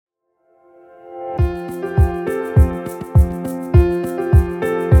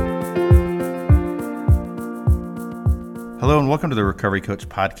welcome to the Recovery Coach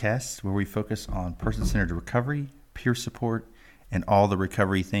Podcast, where we focus on person-centered recovery, peer support, and all the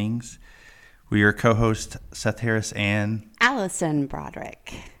recovery things. We are co-hosts Seth Harris and Allison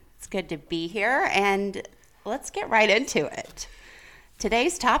Broderick. It's good to be here, and let's get right into it.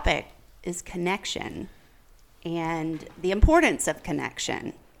 Today's topic is connection and the importance of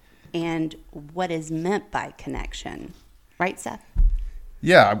connection and what is meant by connection. Right, Seth?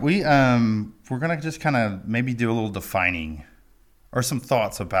 Yeah, we're going to just kind of maybe do a little defining or some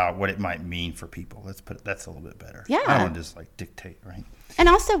thoughts about what it might mean for people. That's a little bit better. Yeah. I don't want to just like dictate, right? And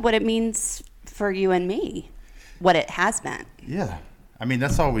also what it means for you and me, what it has meant. Yeah. I mean,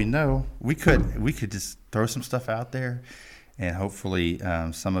 that's all we know. We could just throw some stuff out there, and hopefully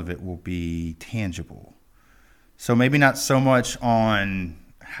some of it will be tangible. So maybe not so much on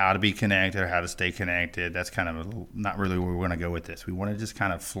how to be connected or how to stay connected. That's kind of not really where we want to go with this. We want to just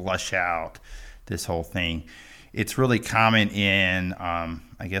kind of flush out this whole thing. It's really common in,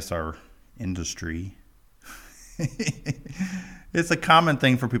 I guess, our industry. It's a common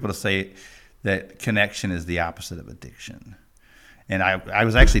thing for people to say that connection is the opposite of addiction. And I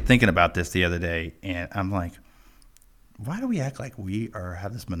was actually thinking about this the other day, and I'm like, why do we act like we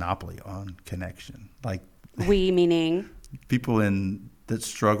have this monopoly on connection? Like We meaning? People that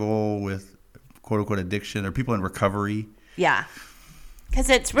struggle with quote-unquote addiction, or people in recovery. Yeah. Because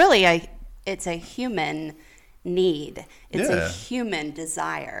it's really a human need. It's a human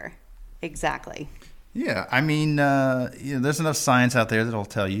desire. Exactly. Yeah. I mean, there's enough science out there that'll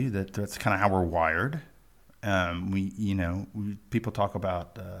tell you that that's kind of how we're wired. People talk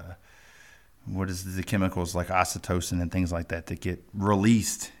about what is the chemicals like oxytocin and things like that get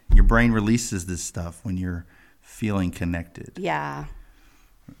released. Your brain releases this stuff when you're feeling connected. Yeah.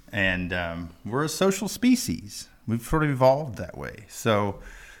 And we're a social species. We've sort of evolved that way. So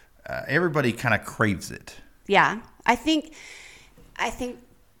everybody kind of craves it. Yeah. I think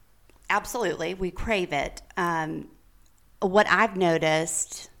absolutely we crave it. What I've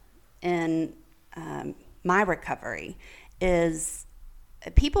noticed in my recovery is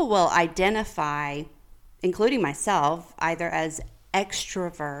people will identify, including myself, either as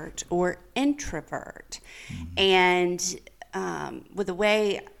extrovert or introvert. Mm-hmm. And with the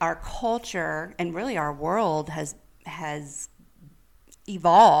way our culture and really our world has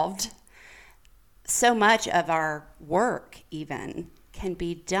evolved, so much of our work even can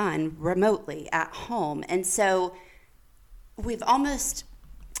be done remotely at home. And so we've almost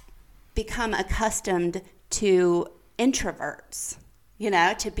become accustomed to introverts,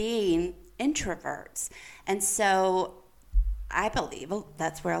 to being introverts. And so I believe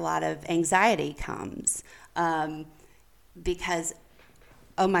that's where a lot of anxiety comes. Because,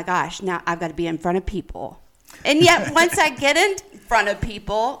 oh my gosh, now I've got to be in front of people. And yet once I get in front of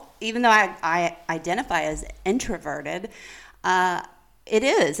people, even though I identify as introverted,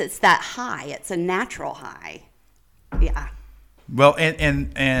 it's that high. It's a natural high. Yeah. Well,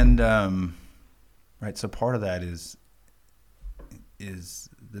 and right, so part of that is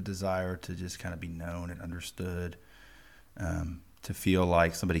the desire to just kind of be known and understood, to feel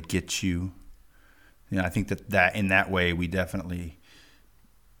like somebody gets you. I think that in that way we definitely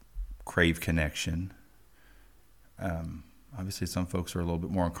crave connection. Obviously, some folks are a little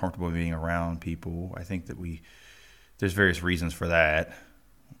bit more uncomfortable being around people. I think that there's various reasons for that.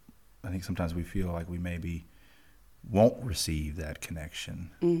 I think sometimes we feel like we maybe won't receive that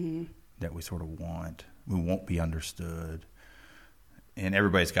connection mm-hmm. that we sort of want. We won't be understood. And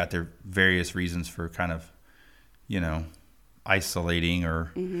everybody's got their various reasons for kind of, isolating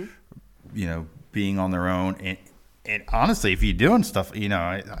or, mm-hmm. Being on their own. And honestly, if you're doing stuff,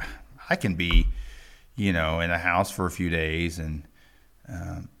 I can be, in a house for a few days, and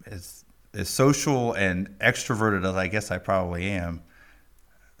as social and extroverted as I guess I probably am,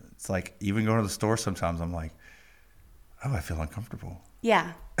 it's like even going to the store sometimes I'm like, oh, I feel uncomfortable.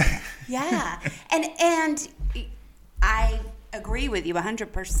 Yeah. Yeah. And I agree with you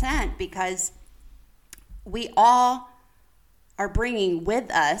 100% because we all are bringing with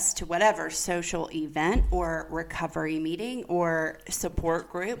us to whatever social event or recovery meeting or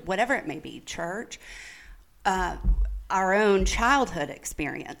support group, whatever it may be, church, our own childhood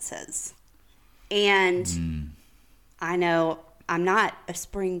experiences. And I know I'm not a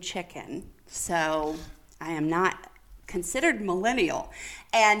spring chicken, so I am not considered millennial.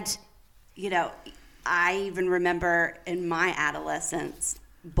 And, I even remember in my adolescence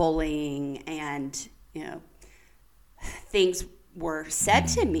bullying and, things were said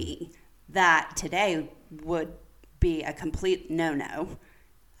to me that today would be a complete no-no.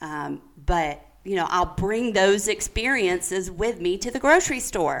 But, I'll bring those experiences with me to the grocery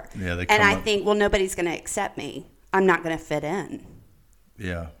store. Yeah, and I think, well, nobody's going to accept me. I'm not going to fit in.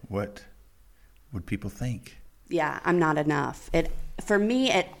 Yeah. What would people think? Yeah, I'm not enough. For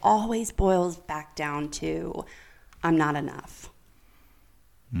me, it always boils back down to I'm not enough.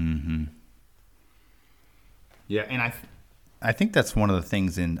 Mm-hmm. Yeah, and I think that's one of the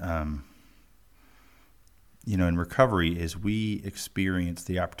things in in recovery is we experience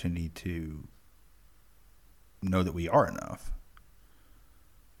the opportunity to know that we are enough.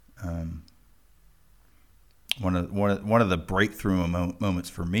 One of the breakthrough moments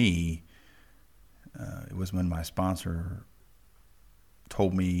for me it was when my sponsor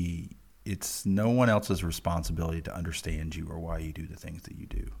told me it's no one else's responsibility to understand you or why you do the things that you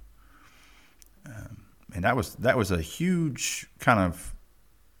do. And that was a huge kind of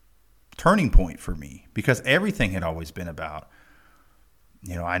turning point for me, because everything had always been about,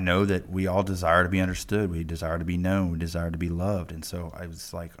 I know that we all desire to be understood. We desire to be known. We desire to be loved. And so I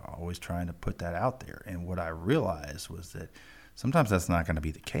was like always trying to put that out there. And what I realized was that sometimes that's not going to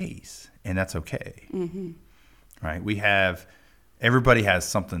be the case, and that's okay. Mm-hmm. Right? Everybody has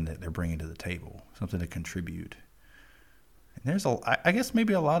something that they're bringing to the table, something to contribute. And I guess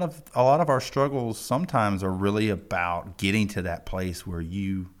maybe a lot of our struggles sometimes are really about getting to that place where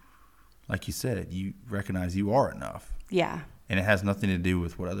you, like you said, you recognize you are enough. Yeah. And it has nothing to do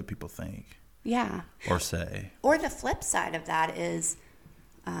with what other people think. Yeah. Or say. Or the flip side of that is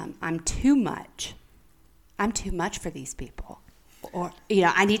I'm too much. I'm too much for these people. Or,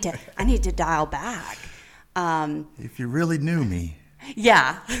 I need to dial back. If you really knew me.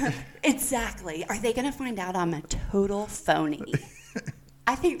 Yeah, exactly. Are they going to find out I'm a total phony?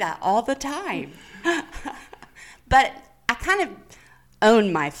 I think that all the time. But I kind of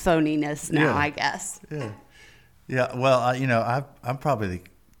own my phoniness now, I guess. Yeah. Yeah. Well, I'm probably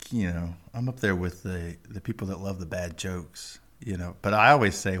I'm up there with the people that love the bad jokes, but I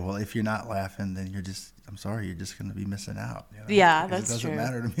always say, well, if you're not laughing, then I'm sorry, you're just going to be missing out. Yeah, that's true. It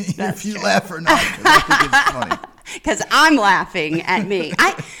doesn't matter to me if you laugh or not, because I think it's funny. Because I'm laughing at me.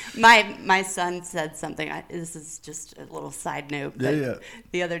 My son said something. This is just a little side note. But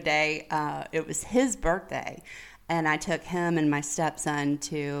the other day, it was his birthday, and I took him and my stepson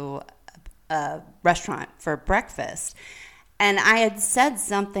to a restaurant for breakfast. And I had said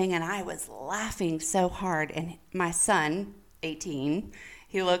something, and I was laughing so hard. And my son, 18,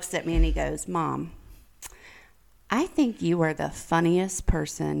 he looks at me and he goes, "Mom, I think you are the funniest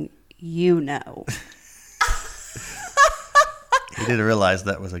person you know." He didn't realize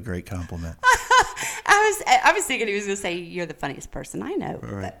that was a great compliment. I was thinking he was going to say, "You're the funniest person I know."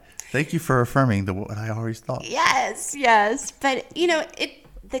 Right. Thank you for affirming what I always thought. Yes. But,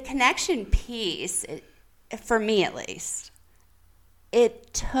 the connection piece, for me at least,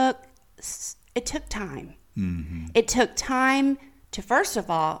 it took time. Mm-hmm. It took time to, first of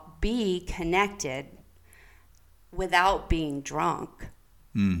all, be connected without being drunk.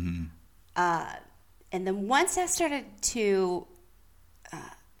 Mm-hmm. And then once I started to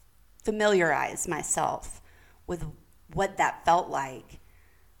familiarize myself with what that felt like,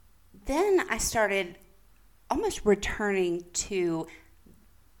 then I started almost returning to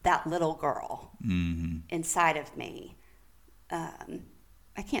that little girl inside of me.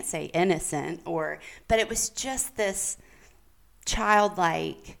 I can't say innocent, but it was just this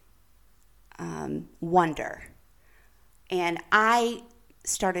childlike wonder. And I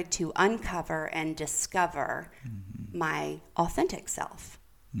started to uncover and discover my authentic self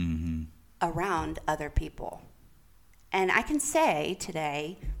around other people. And I can say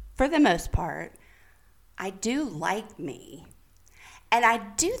today, for the most part, I do like me. And I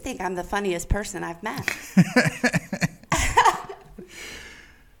do think I'm the funniest person I've met.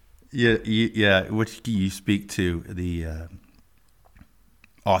 Yeah. Which you speak to the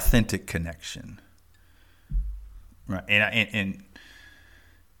authentic connection, right? And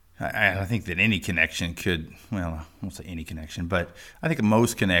I think that any connection could, well, I won't say any connection, but I think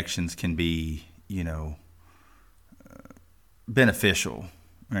most connections can be, beneficial,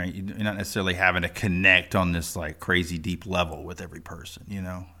 right? You're not necessarily having to connect on this like crazy deep level with every person,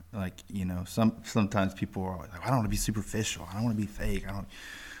 sometimes people are like, I don't want to be superficial. I don't want to be fake.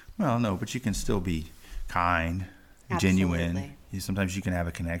 Well, no, but you can still be kind, genuine. Sometimes you can have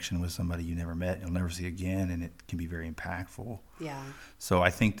a connection with somebody you never met, you'll never see again, and it can be very impactful. Yeah. So I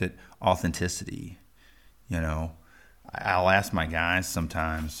think that authenticity, I'll ask my guys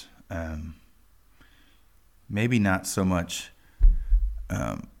sometimes, maybe not so much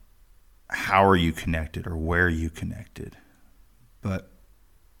how are you connected or where are you connected, but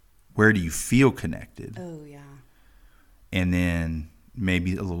where do you feel connected? Oh, yeah. And then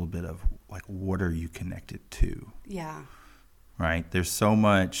maybe a little bit of like, what are you connected to? Yeah. Right? There's so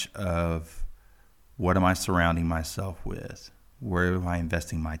much of What am I surrounding myself with? Where am I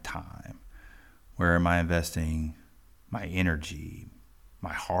investing my time? Where am I investing my energy,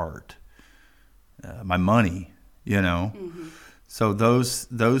 my heart, my money, Mm-hmm. So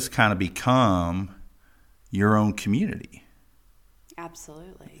those kind of become your own community.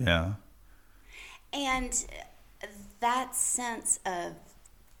 Absolutely. Yeah. And that sense of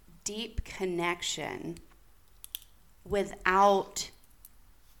deep connection without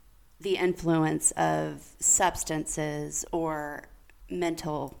the influence of substances or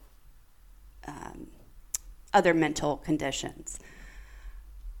other mental conditions.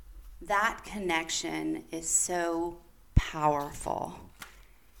 That connection is so powerful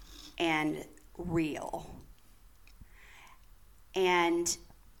and real. And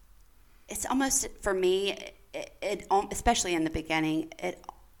it's almost, for me, it especially in the beginning,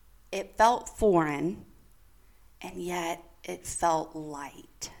 it felt foreign, and yet it felt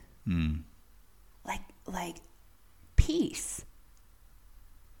light. Like peace.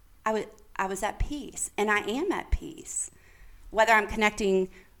 I was at peace, and I am at peace. Whether I'm connecting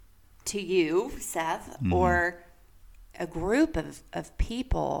to you, Seth, or a group of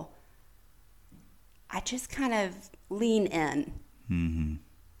people, I just kind of lean in. Mm-hmm.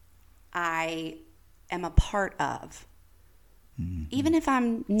 I am a part of. Mm-hmm. Even if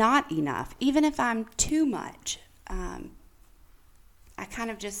I'm not enough, even if I'm too much, I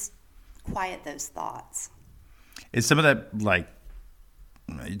kind of just quiet those thoughts. Is some of that like,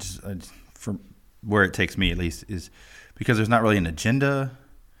 from where it takes me at least, is because there's not really an agenda?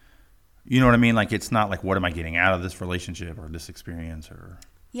 You know what I mean? Like, it's not like, what am I getting out of this relationship or this experience? Or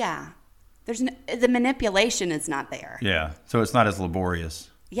yeah, the manipulation is not there. Yeah, so it's not as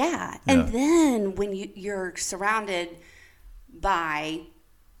laborious. Yeah, and then when you're surrounded by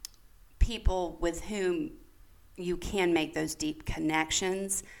people with whom you can make those deep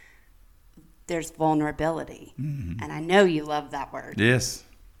connections, there's vulnerability. Mm-hmm. And I know you love that word. Yes.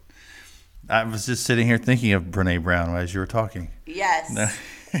 I was just sitting here thinking of Brene Brown as you were talking. Yes. No.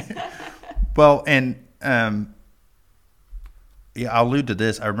 Well, and I'll allude to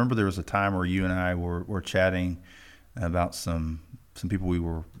this. I remember there was a time where you and I were chatting about some people we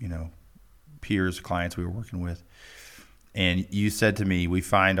were, peers, clients we were working with. And you said to me, we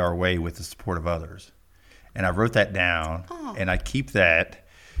find our way with the support of others. And I wrote that down, and I keep that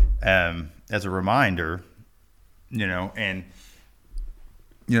as a reminder, and,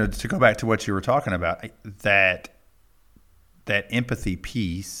 to go back to what you were talking about, that empathy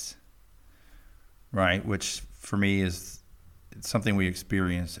piece, right, which for me is something we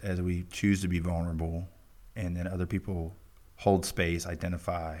experience as we choose to be vulnerable, and then other people hold space,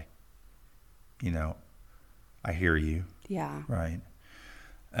 identify, I hear you. Yeah. Right.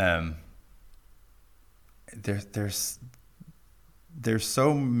 There's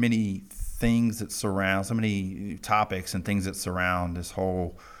so many things that surround, so many topics and things that surround this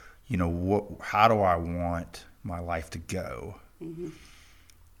whole, how do I want my life to go? Mm-hmm.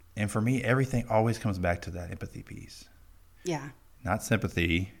 And for me, everything always comes back to that empathy piece. Yeah. Not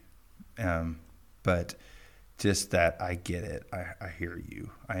sympathy, but just that I get it. I hear you.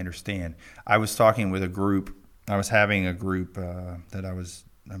 I understand. I was talking with a group. I was having a group that I was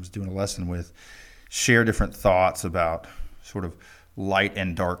doing a lesson with share different thoughts about sort of light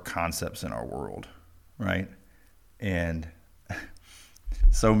and dark concepts in our world, right? And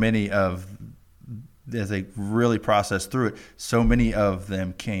so many of, as they really processed through it, so many of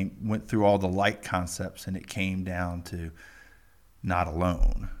them went through all the light concepts, and it came down to not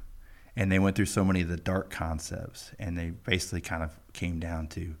alone. And they went through so many of the dark concepts, and they basically kind of came down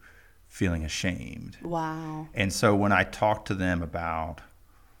to feeling ashamed. Wow. And so when I talked to them about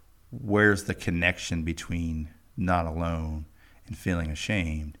where's the connection between not alone and feeling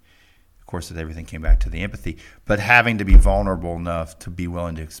ashamed, of course, everything came back to the empathy, but having to be vulnerable enough to be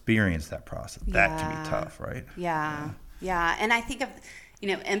willing to experience that process, that can be tough, right? Yeah. And I think of,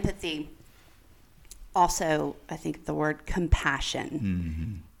 empathy, also, I think the word compassion.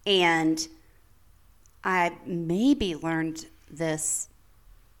 Mm-hmm. And I maybe learned this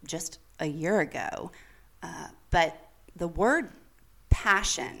just a year ago, but the word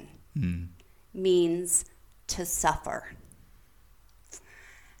passion means to suffer.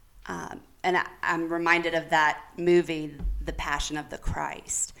 And I'm reminded of that movie, The Passion of the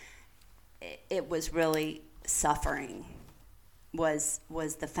Christ. It was really suffering was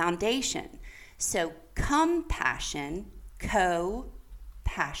the foundation. So compassion, co-passion,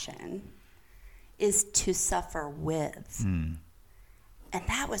 is to suffer with. And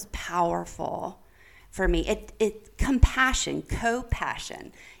that was powerful for me. It compassion,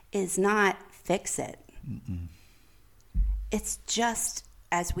 co-passion, is not fix it. Mm-mm. It's just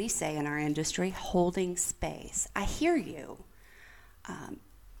as we say in our industry, holding space. I hear you.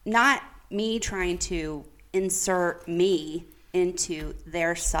 Not me trying to insert me into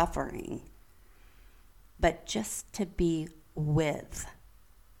their suffering, but just to be with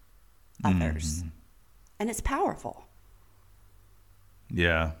others. And it's powerful.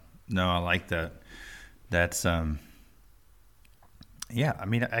 Yeah. No, I like that. That's yeah, I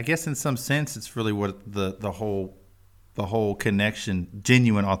mean, I guess in some sense it's really what the whole connection,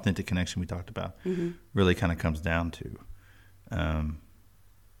 genuine, authentic connection we talked about, really kind of comes down to.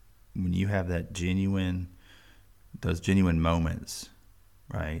 When you have those genuine moments,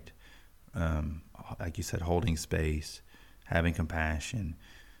 right? Like you said, holding space, having compassion,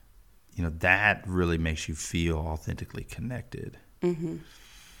 that really makes you feel authentically connected.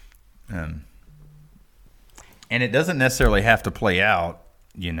 And it doesn't necessarily have to play out,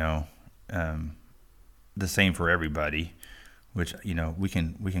 the same for everybody, which, we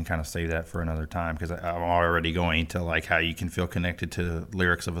can kind of save that for another time, because I'm already going to like how you can feel connected to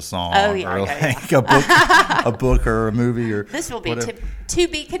lyrics of a song, or like a book or a movie, or this will be to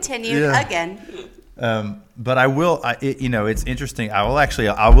be continued again. But I will, it's interesting. I will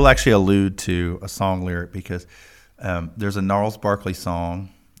actually allude to a song lyric, because there's a Gnarls Barkley song,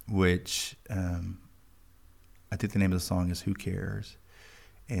 which I think the name of the song is "Who Cares,"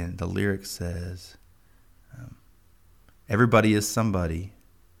 and the lyric says, "Everybody is somebody,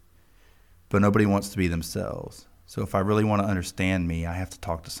 but nobody wants to be themselves. So if I really want to understand me, I have to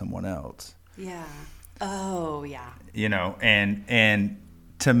talk to someone else." Yeah. Oh, yeah. And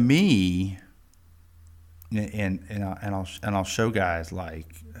to me, and I'll show guys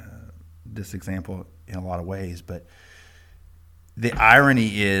like this example in a lot of ways, but the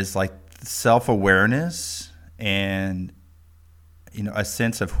irony is like self-awareness and a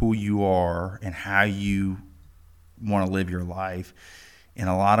sense of who you are and how you want to live your life. In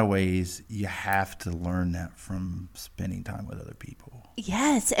a lot of ways, you have to learn that from spending time with other people.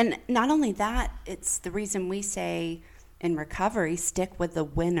 Yes, and not only that, it's the reason we say in recovery, stick with the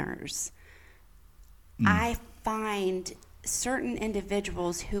winners. I find certain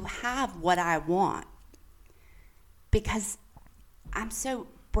individuals who have what I want, because I'm so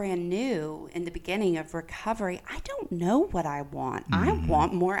brand new in the beginning of recovery. I don't know what I want. I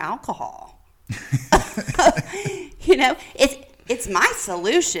want more alcohol. It's my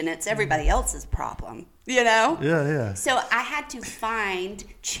solution. It's everybody else's problem, Yeah. So I had to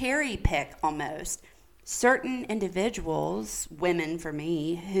cherry pick almost certain individuals, women for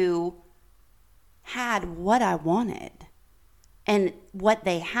me, who had what I wanted. And what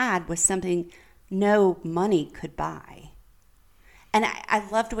they had was something no money could buy. And I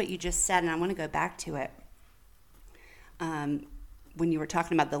loved what you just said, and I want to go back to it. When you were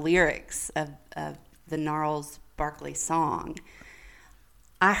talking about the lyrics of the Gnarls Barkley song,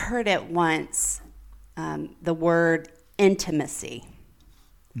 I heard it once, the word intimacy.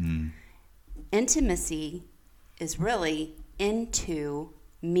 Intimacy is really into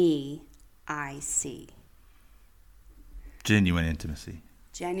me, I see. Genuine intimacy.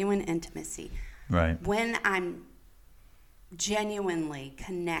 Genuine intimacy. Right. When I'm genuinely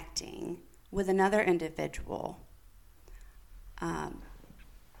connecting with another individual,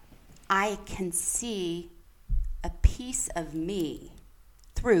 I can see a piece of me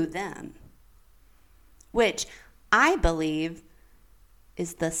through them, which I believe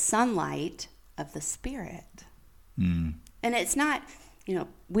is the sunlight of the Spirit. And it's not,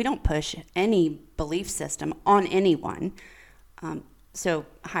 we don't push any belief system on anyone. So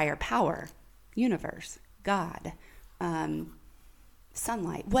higher power, universe, God,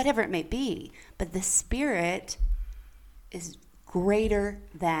 sunlight, whatever it may be. But the Spirit is greater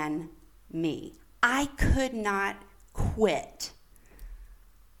than me. I could not quit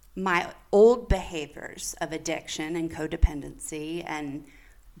my old behaviors of addiction and codependency and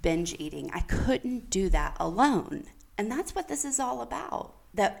binge eating. I couldn't do that alone. And that's what this is all about.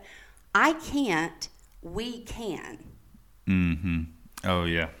 That I can't, we can. Oh,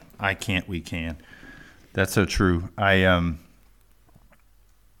 yeah. I can't, we can. That's so true. I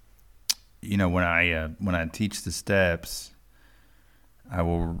when I teach the steps, I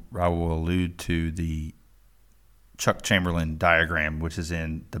will allude to the Chuck Chamberlain diagram, which is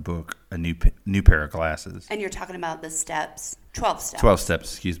in the book A New Pair of Glasses. And you're talking about the steps, 12 steps. 12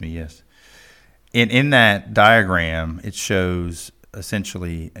 steps, excuse me, yes. And in that diagram, it shows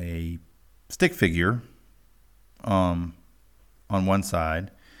essentially a stick figure on one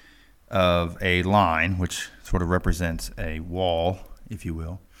side of a line, which sort of represents a wall, if you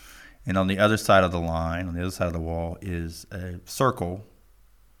will. And on the other side of the line, on the other side of the wall, is a circle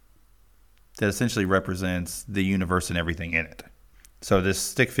that essentially represents the universe and everything in it. So this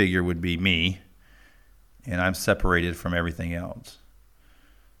stick figure would be me, and I'm separated from everything else.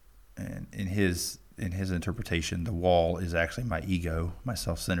 And in his interpretation, the wall is actually my ego, my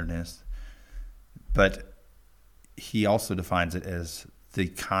self-centeredness. But he also defines it as the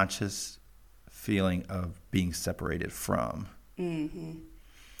conscious feeling of being separated from. Mm-hmm.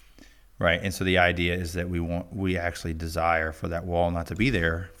 Right. And so the idea is that we actually desire for that wall not to be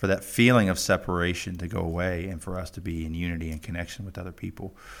there, for that feeling of separation to go away, and for us to be in unity and connection with other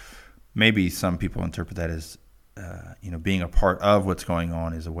people. Maybe some people interpret that as, being a part of what's going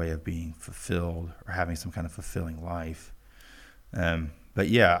on is a way of being fulfilled or having some kind of fulfilling life. But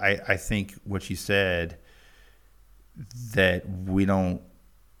yeah, I think what you said, that we don't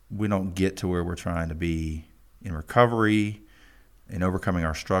get to where we're trying to be in recovery, in overcoming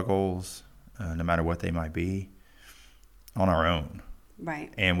our struggles, no matter what they might be, on our own.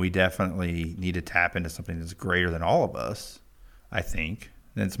 Right. And we definitely need to tap into something that's greater than all of us, I think.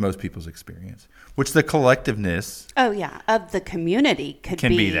 That's most people's experience, which the collectiveness. Oh, yeah. Of the community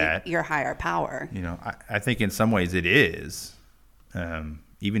can be that. Your higher power. I think in some ways it is.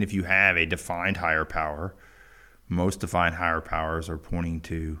 Even if you have a defined higher power, most defined higher powers are pointing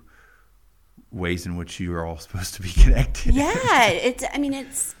to ways in which you are all supposed to be connected. Yeah,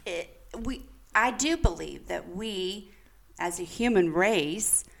 I do believe that we, as a human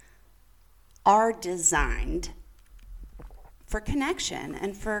race, are designed for connection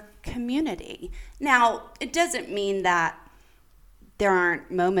and for community. Now, it doesn't mean that there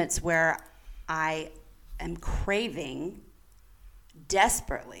aren't moments where I am craving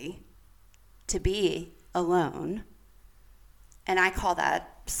desperately to be alone, and I call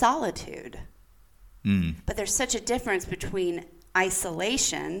that solitude. But there's such a difference between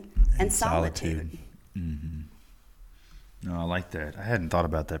isolation and solitude. Mm-hmm. No, I like that. I hadn't thought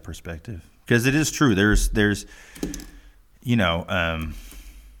about that perspective, because it is true. There's there's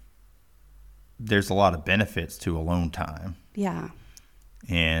a lot of benefits to alone time. Yeah.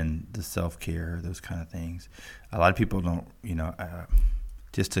 And the self-care, those kind of things. A lot of people don't,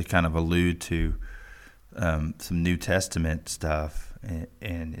 just to kind of allude to some New Testament stuff,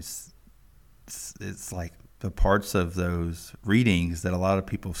 and it's like the parts of those readings that a lot of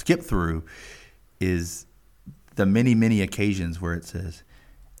people skip through is the many, many occasions where it says,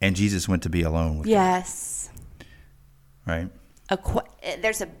 and Jesus went to be alone with Yes. them. Right?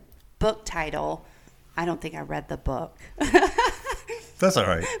 There's a book title. I don't think I read the book. That's all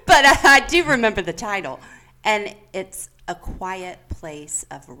right. But I do remember the title. And it's A Quiet Place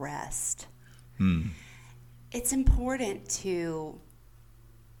of Rest. It's important to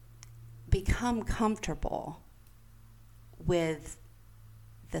become comfortable with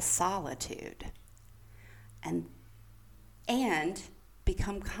the solitude and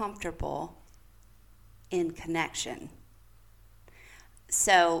become comfortable in connection.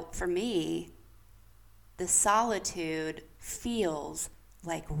 So for me, the solitude feels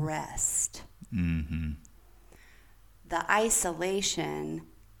like rest. Mm-hmm. The isolation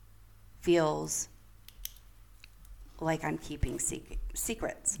feels like I'm keeping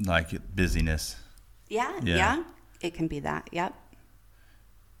secrets. Like busyness. Yeah. It can be that. Yep.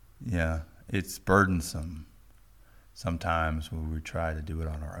 Yeah. It's burdensome sometimes when we try to do it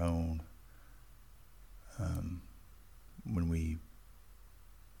on our own. When we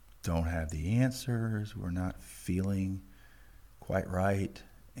don't have the answers, we're not feeling quite right,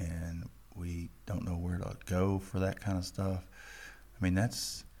 and we don't know where to go for that kind of stuff. I mean,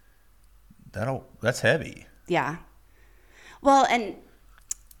 that's heavy. Yeah. Well, and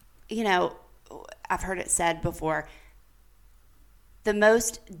I've heard it said before, the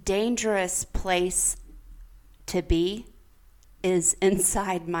most dangerous place to be is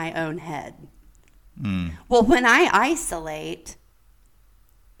inside my own head. Well, when I isolate,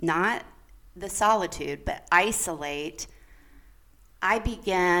 not the solitude, but isolate, I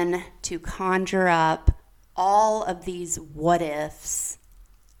began to conjure up all of these what ifs,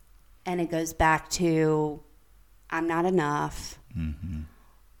 and it goes back to I'm not enough. Mm-hmm.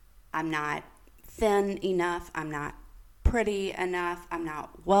 I'm not thin enough. I'm not pretty enough. I'm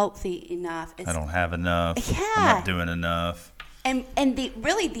not wealthy enough. I don't have enough. Yeah. I'm not doing enough. And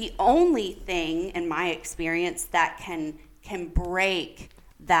the only thing in my experience that can break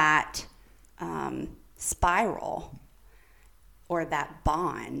that spiral or that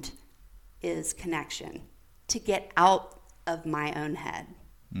bond is connection, to get out of my own head.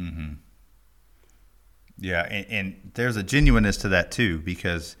 Mm-hmm. Yeah, and there's a genuineness to that too,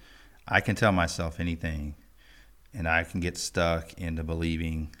 because I can tell myself anything, and I can get stuck into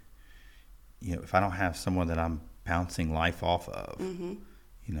believing, if I don't have someone that I'm bouncing life off of, Mm-hmm.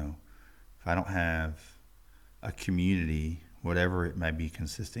 if I don't have a community whatever it may be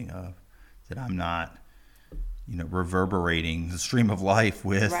consisting of, that I'm not, reverberating the stream of life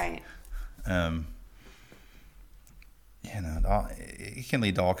with. Right. It can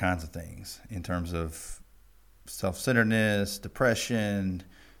lead to all kinds of things in terms of self-centeredness, depression,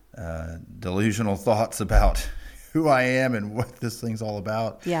 delusional thoughts about who I am and what this thing's all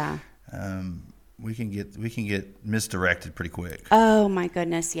about. Yeah. We can get misdirected pretty quick. Oh my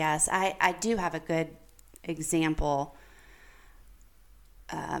goodness, yes. I do have a good example.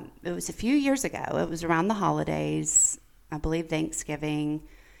 It was a few years ago. It was around the holidays, I believe Thanksgiving,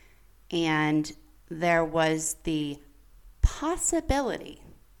 and there was the possibility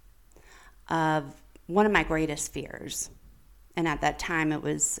of one of my greatest fears. And at that time, it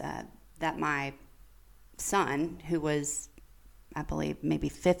was that my son, who was, I believe, maybe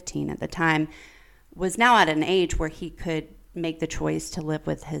 15 at the time, was now at an age where he could make the choice to live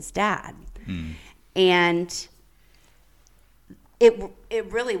with his dad. And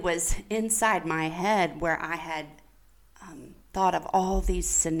it really was inside my head where I had thought of all these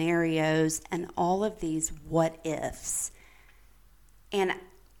scenarios and all of these what ifs. And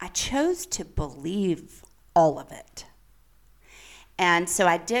I chose to believe all of it. And so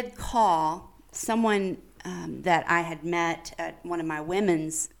I did call someone that I had met at one of my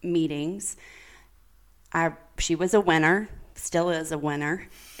women's meetings. She was a winner, still is a winner,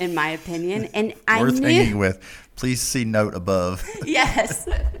 in my opinion. And I Worth knew, hanging with. Please see note above. Yes.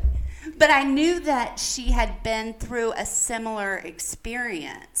 But I knew that she had been through a similar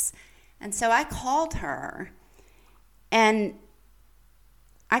experience. And so I called her, and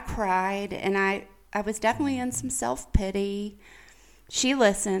I cried, and I was definitely in some self-pity. She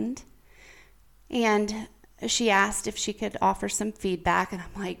listened, and she asked if she could offer some feedback, and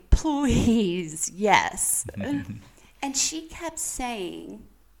I'm like, please, yes. And she kept saying,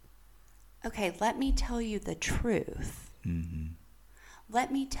 okay, let me tell you the truth.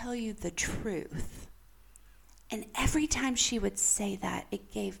 Let me tell you the truth. And every time she would say that,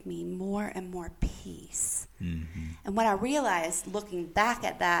 it gave me more and more peace. And what I realized looking back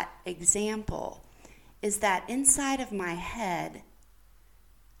at that example is that inside of my head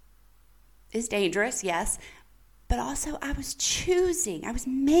is dangerous, yes, but also I was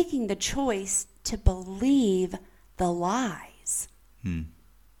making the choice to believe the lies. And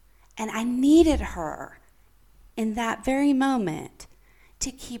I needed her in that very moment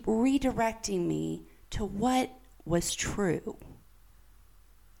to keep redirecting me to what was true.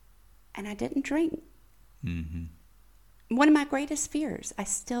 And I didn't drink. One of my greatest fears, I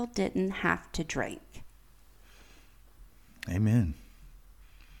still didn't have to drink. Amen.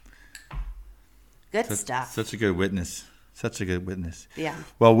 Good stuff. Such a good witness. Such a good witness. Yeah.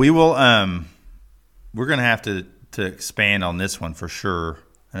 Well, we will. We're going to have to expand on this one for sure.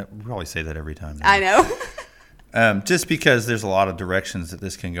 We probably say that every time. I know. Just because there's a lot of directions that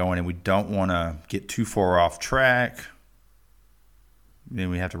this can go in, and we don't want to get too far off track. Then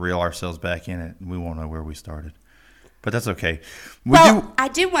we have to reel ourselves back in it, and we won't know where we started. But that's okay. I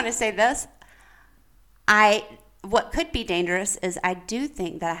do want to say this. What could be dangerous is I do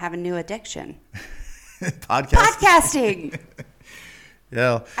think that I have a new addiction. Podcasting.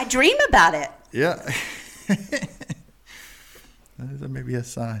 Yeah. I dream about it. Yeah. That may be a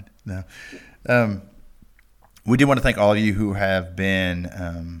sign. No. We do want to thank all of you who have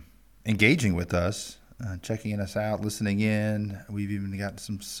been engaging with us, checking us out, listening in. We've even got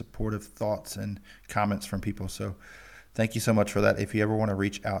some supportive thoughts and comments from people. So thank you so much for that. If you ever want to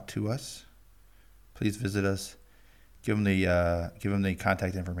reach out to us, please visit us. Give them the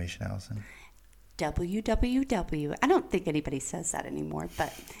contact information, Allison. www. I don't think anybody says that anymore,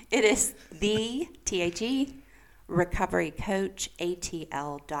 but it is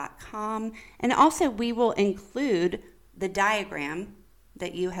recoverycoachatl.com. And also we will include the diagram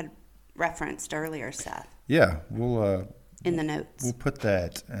that you had referenced earlier, Seth. Yeah, we'll in the notes. We'll put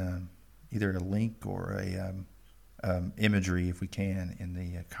that either a link or a imagery, if we can, in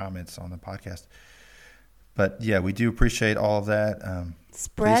the comments on the podcast. But yeah, we do appreciate all of that.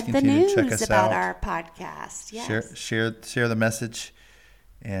 Spread the news about our podcast. Yes. Share the message,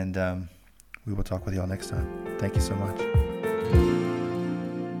 and we will talk with you all next time. Thank you so much.